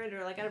and order it,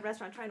 or at a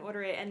restaurant try and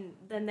order it, and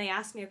then they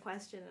ask me a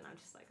question, and I'm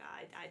just like,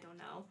 I don't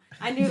know.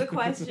 I knew the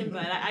question,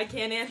 but I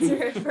can't answer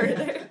it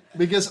further.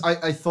 Because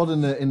I thought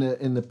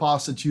in the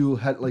past that you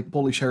had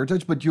Polish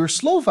heritage, but you're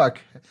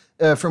Slovak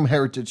from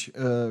heritage,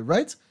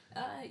 right?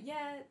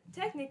 Yeah,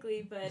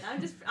 technically, but I'm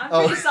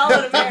pretty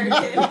solid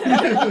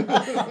American.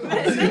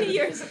 But it's many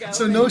years ago.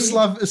 So no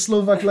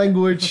Slovak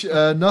language,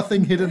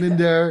 nothing hidden in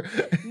there.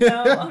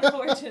 No,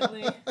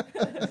 unfortunately.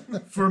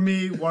 For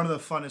me, one of the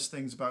funnest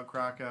things about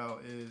Krakow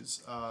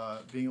is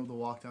being able to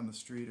walk down the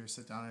street or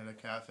sit down at a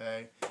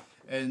cafe.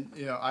 And,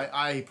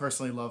 I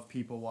personally love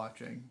people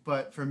watching.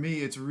 But for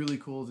me, it's really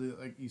cool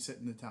to, you sit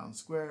in the town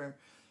square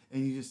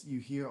and you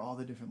hear all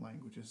the different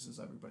languages as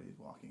everybody's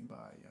walking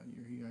by.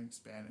 You're hearing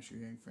Spanish, you're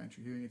hearing French,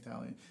 you're hearing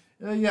Italian.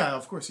 Yeah,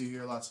 of course you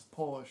hear lots of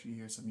Polish, you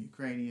hear some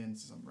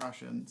Ukrainians, some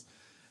Russians,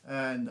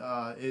 and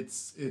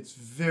it's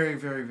very,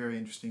 very, very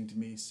interesting to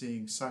me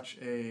seeing such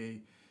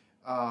a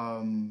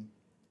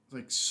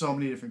like so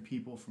many different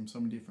people from so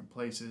many different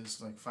places,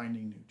 like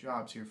finding new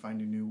jobs here,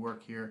 finding new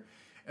work here,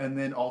 and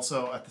then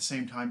also at the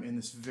same time in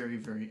this very,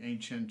 very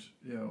ancient,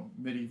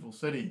 medieval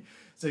city.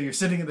 So you're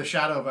sitting in the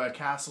shadow of a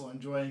castle,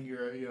 enjoying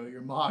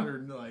your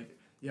modern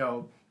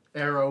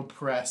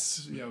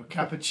AeroPress,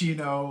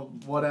 cappuccino,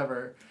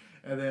 whatever,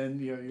 and then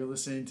you're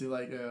listening to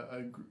like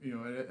an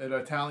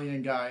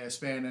Italian guy, a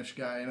Spanish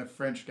guy, and a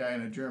French guy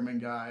and a German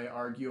guy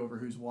argue over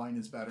whose wine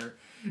is better.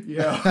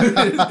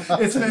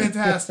 It's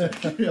fantastic.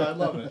 Yeah, I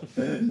love it.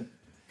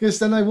 Because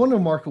then I wonder,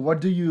 Marco,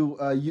 what do you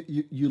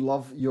you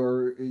love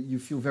you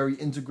feel very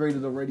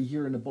integrated already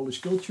here in the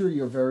Polish culture.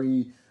 You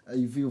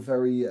feel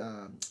very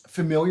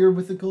familiar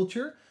with the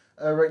culture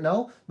right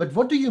now. But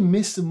what do you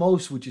miss the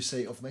most, would you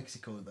say, of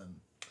Mexico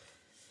then?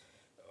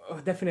 Oh,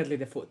 definitely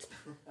the food.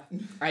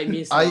 I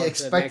miss. I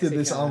expected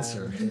this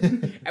answer.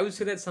 I would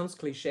say that sounds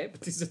cliche,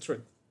 but it's the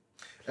truth.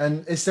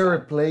 And is there a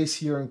place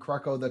here in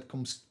Krakow that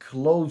comes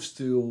close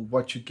to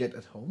what you get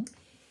at home?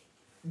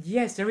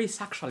 Yes, there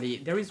is actually.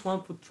 There is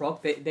one food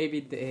truck,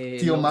 David.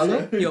 Tio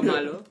Malo? Tio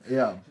Malo.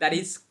 Yeah. That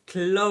is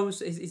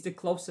close. Is the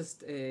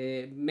closest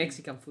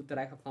Mexican food that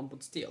I have found,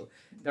 but still,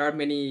 there are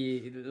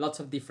lots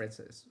of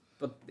differences.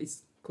 But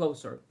it's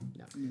closer.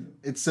 Yeah.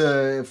 It's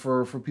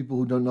for people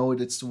who don't know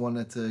it. It's the one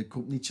at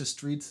Kopnice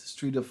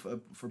street of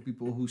for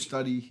people who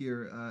study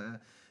here.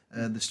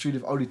 The street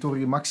of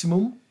Auditorium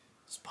Maximum.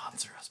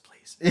 Sponsor us,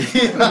 please.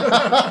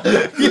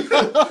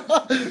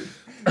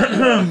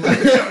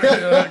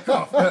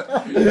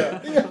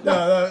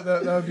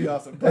 That would be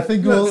awesome. I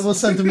think we'll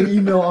send them an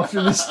email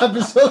after this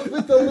episode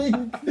with the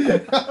link.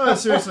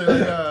 Seriously,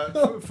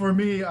 like, for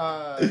me,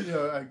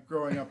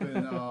 growing up in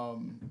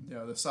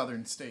the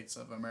southern states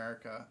of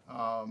America,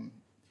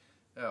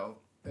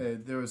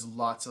 there was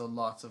lots of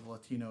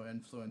Latino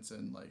influence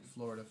in like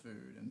Florida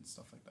food and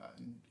stuff like that,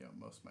 and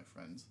most of my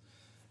friends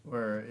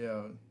were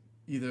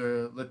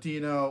either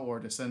Latino or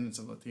descendants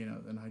of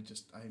Latino, and I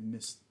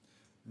miss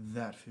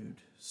that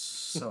food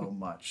so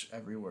much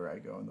everywhere I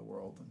go in the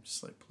world. I'm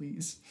just like,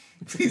 please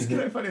can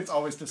I find it? It's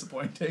always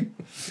disappointing.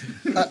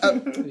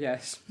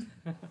 Yes.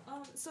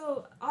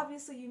 So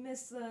obviously you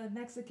miss the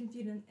Mexican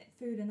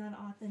food and that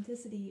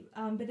authenticity.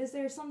 But is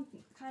there some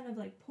kind of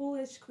like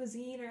Polish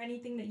cuisine or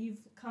anything that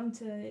you've come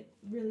to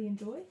really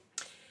enjoy?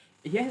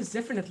 Yes,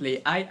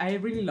 definitely. I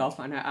really love,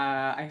 and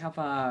I have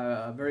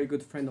a very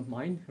good friend of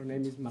mine. Her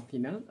name is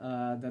Martina.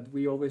 That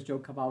we always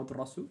joke about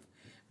rosów,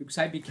 because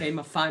I became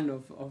a fan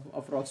of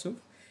rosów.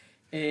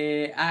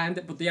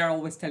 But they are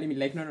always telling me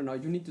like, no,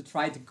 you need to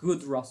try the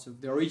good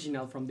rosów, the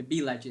original from the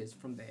villages,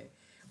 from the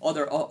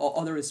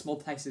other small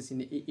places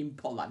in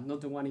Poland,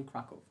 not the one in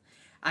Krakow.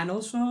 And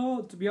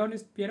also, to be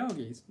honest,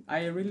 pierogies.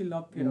 I really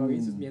love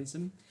pierogies z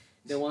mięsem,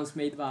 the ones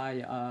made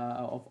by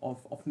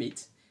of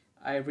meat.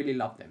 I really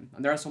love them,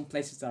 and there are some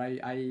places that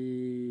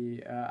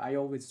I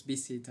always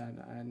visit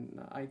and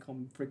I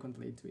come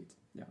frequently to it.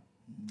 Yeah,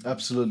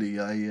 absolutely.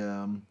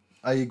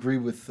 I agree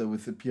with the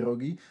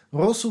pierogi.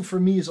 Rosso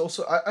for me is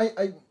also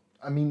I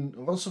mean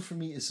rosso for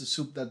me is a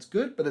soup that's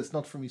good, but it's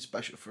not for me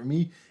special. For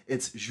me,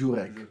 it's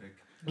żurek.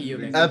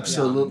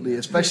 Absolutely,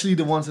 especially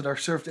the ones that are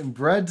served in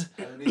bread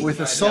with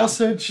a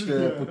sausage,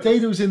 the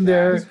potatoes in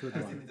there.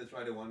 I need to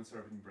try the one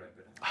served in bread.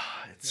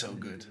 It's so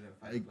good.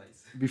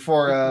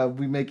 Before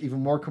we make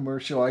even more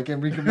commercial, I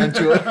can recommend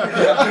you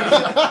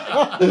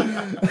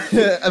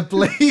a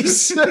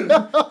place.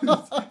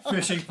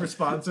 Fishing for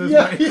sponsors.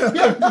 Yeah.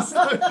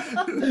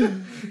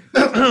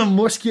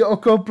 Morskie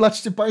oko,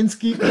 placzcie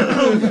pański.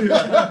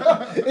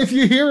 If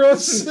you hear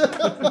us.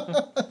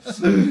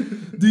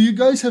 Do you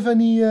guys have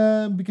any,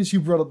 because you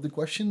brought up the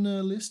question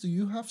list, do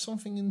you have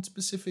something in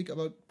specific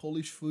about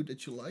Polish food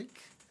that you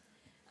like?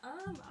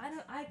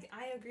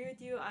 I agree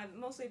with you. I'm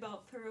mostly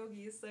about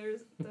pierogies.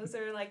 Those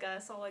are like a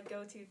solid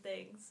go-to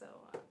thing. So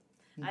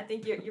I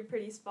think you're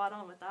pretty spot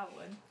on with that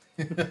one.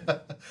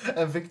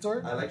 And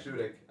Victor? I like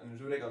żurek, and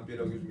żurek on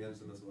pierogi z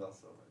mięsem as well.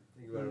 So I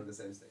think we're on the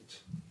same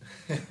stage.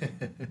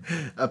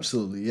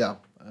 Absolutely, yeah.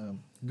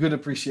 Good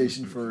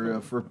appreciation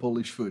for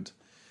Polish food.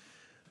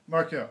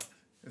 Marco,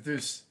 if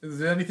there's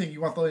anything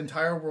you want the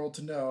entire world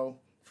to know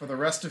for the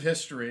rest of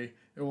history,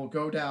 it will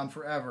go down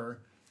forever.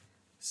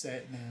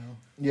 Say it now.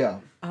 Yeah.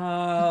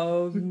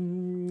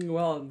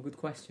 Well, good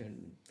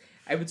question.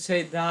 I would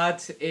say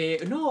that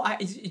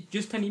it's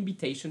just an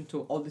invitation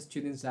to all the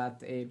students that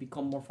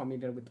become more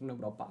familiar with Una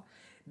Europa.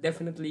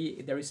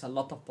 Definitely, there is a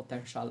lot of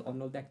potential on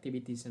all the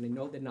activities and in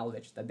all the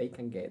knowledge that they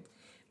can get.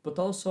 But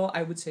also,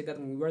 I would say that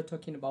when we are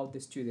talking about the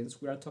students,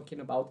 we are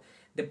talking about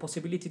the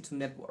possibility to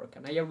network.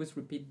 And I always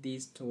repeat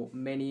this to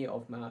many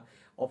of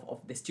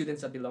the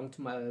students that belong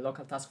to my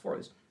local task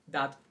force,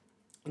 that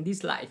in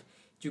this life,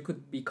 you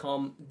could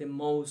become the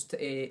most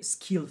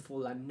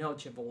skillful and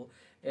knowledgeable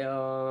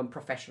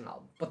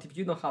professional. But if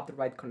you don't have the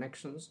right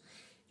connections,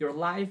 your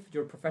life,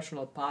 your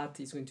professional path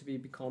is going to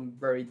become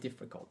very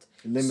difficult.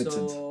 Limited.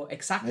 So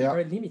exactly, Yeah.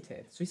 very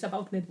limited. So it's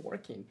about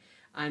networking.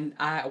 And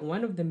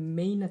one of the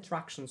main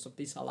attractions of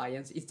this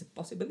alliance is the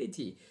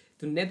possibility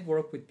to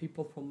network with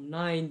people from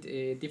 9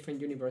 different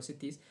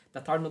universities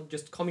that are not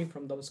just coming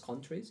from those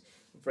countries.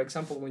 For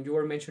example, when you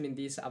were mentioning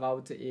this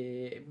about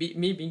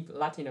me being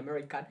Latin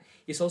American,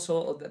 it's also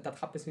that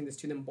happens in the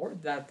student board,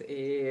 that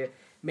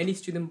many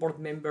student board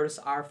members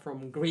are from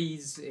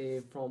Greece,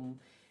 from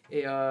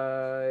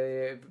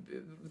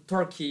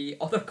Turkey,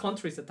 other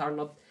countries that are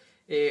not,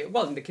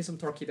 well, in the case of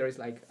Turkey, there is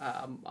like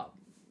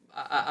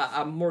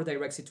a more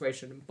direct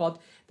situation. But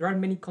there are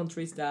many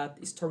countries that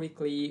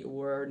historically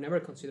were never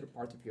considered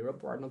part of Europe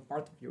or are not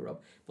part of Europe,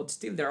 but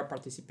still they are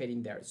participating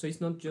there. So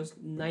it's not just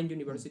 9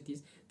 universities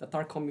that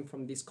are coming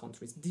from these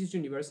countries. These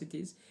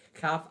universities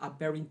have a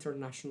very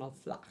international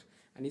flag.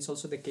 And it's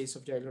also the case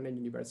of Jagiellonian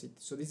University.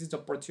 So this is the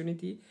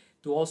opportunity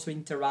to also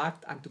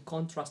interact and to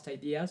contrast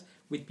ideas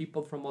with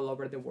people from all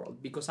over the world.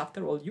 Because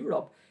after all,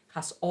 Europe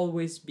has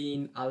always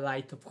been a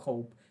light of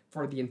hope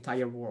for the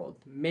entire world.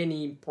 Many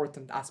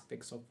important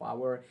aspects of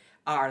our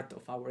art,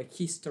 of our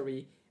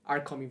history, are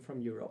coming from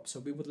Europe. So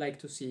we would like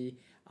to see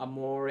a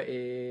more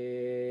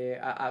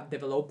a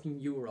developing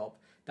Europe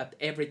that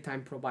every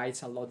time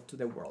provides a lot to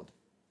the world.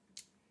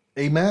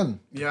 Amen.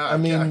 Yeah, I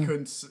mean, I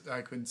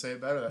couldn't say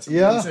it better. That's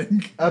yeah,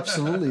 amazing.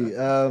 absolutely.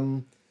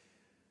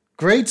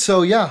 Great.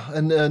 So yeah,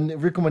 and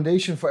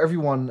recommendation for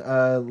everyone: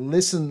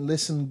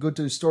 listen good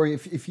to the story.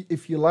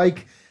 If you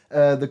like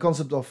the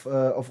concept of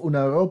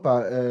Una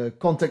Europa,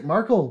 contact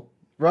Marco,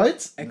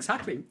 right?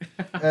 Exactly.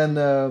 And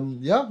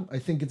yeah, I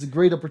think it's a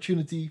great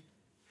opportunity.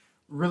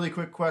 Really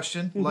quick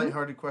question,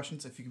 lighthearted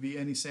questions. If you could be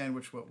any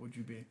sandwich, what would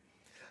you be?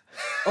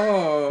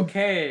 Oh,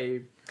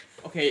 okay.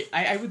 Okay,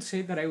 I would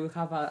say that I will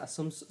have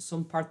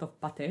some part of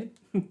pate,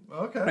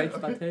 Okay. French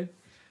okay. pate.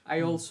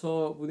 I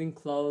also would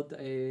include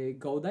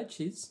Gouda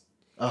cheese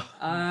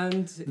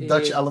and The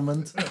Dutch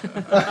element.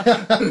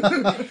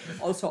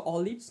 also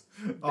olives.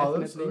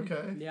 Olives, Definitely.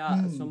 okay.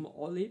 Yeah, some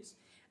olives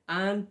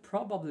and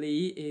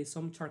probably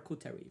some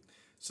charcuterie.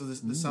 So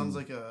this sounds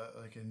like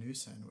a new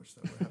sandwich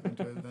that we're having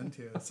to invent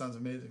here. That sounds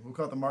amazing. We'll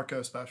call it the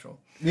Marco special.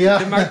 Yeah,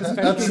 The Marco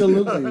special.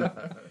 absolutely.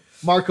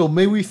 Marco,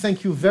 may we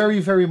thank you very,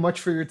 very much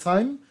for your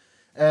time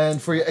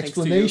and for your Thanks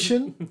to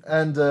explanation.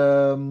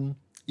 And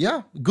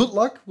yeah, good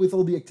luck with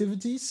all the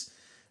activities.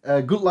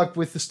 Good luck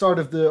with the start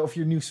of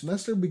your new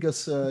semester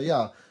because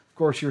yeah, of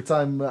course your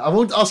time. I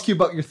won't ask you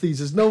about your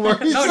thesis. No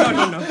worries. No,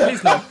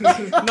 please no.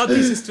 Not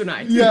this is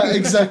tonight. Yeah,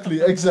 exactly.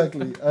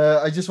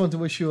 I just want to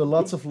wish you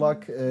lots of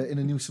luck in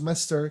a new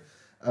semester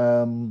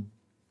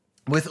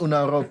with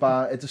Una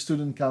Europa at the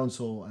Student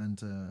Council. And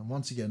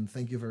once again,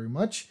 thank you very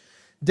much.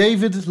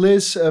 David,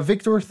 Liz,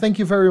 Victor, thank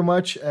you very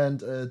much. And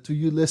to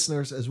you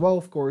listeners as well,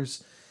 of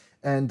course.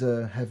 And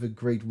have a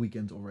great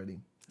weekend already.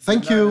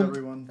 Thank Good night, you.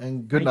 everyone.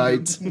 And good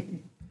Thank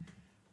night.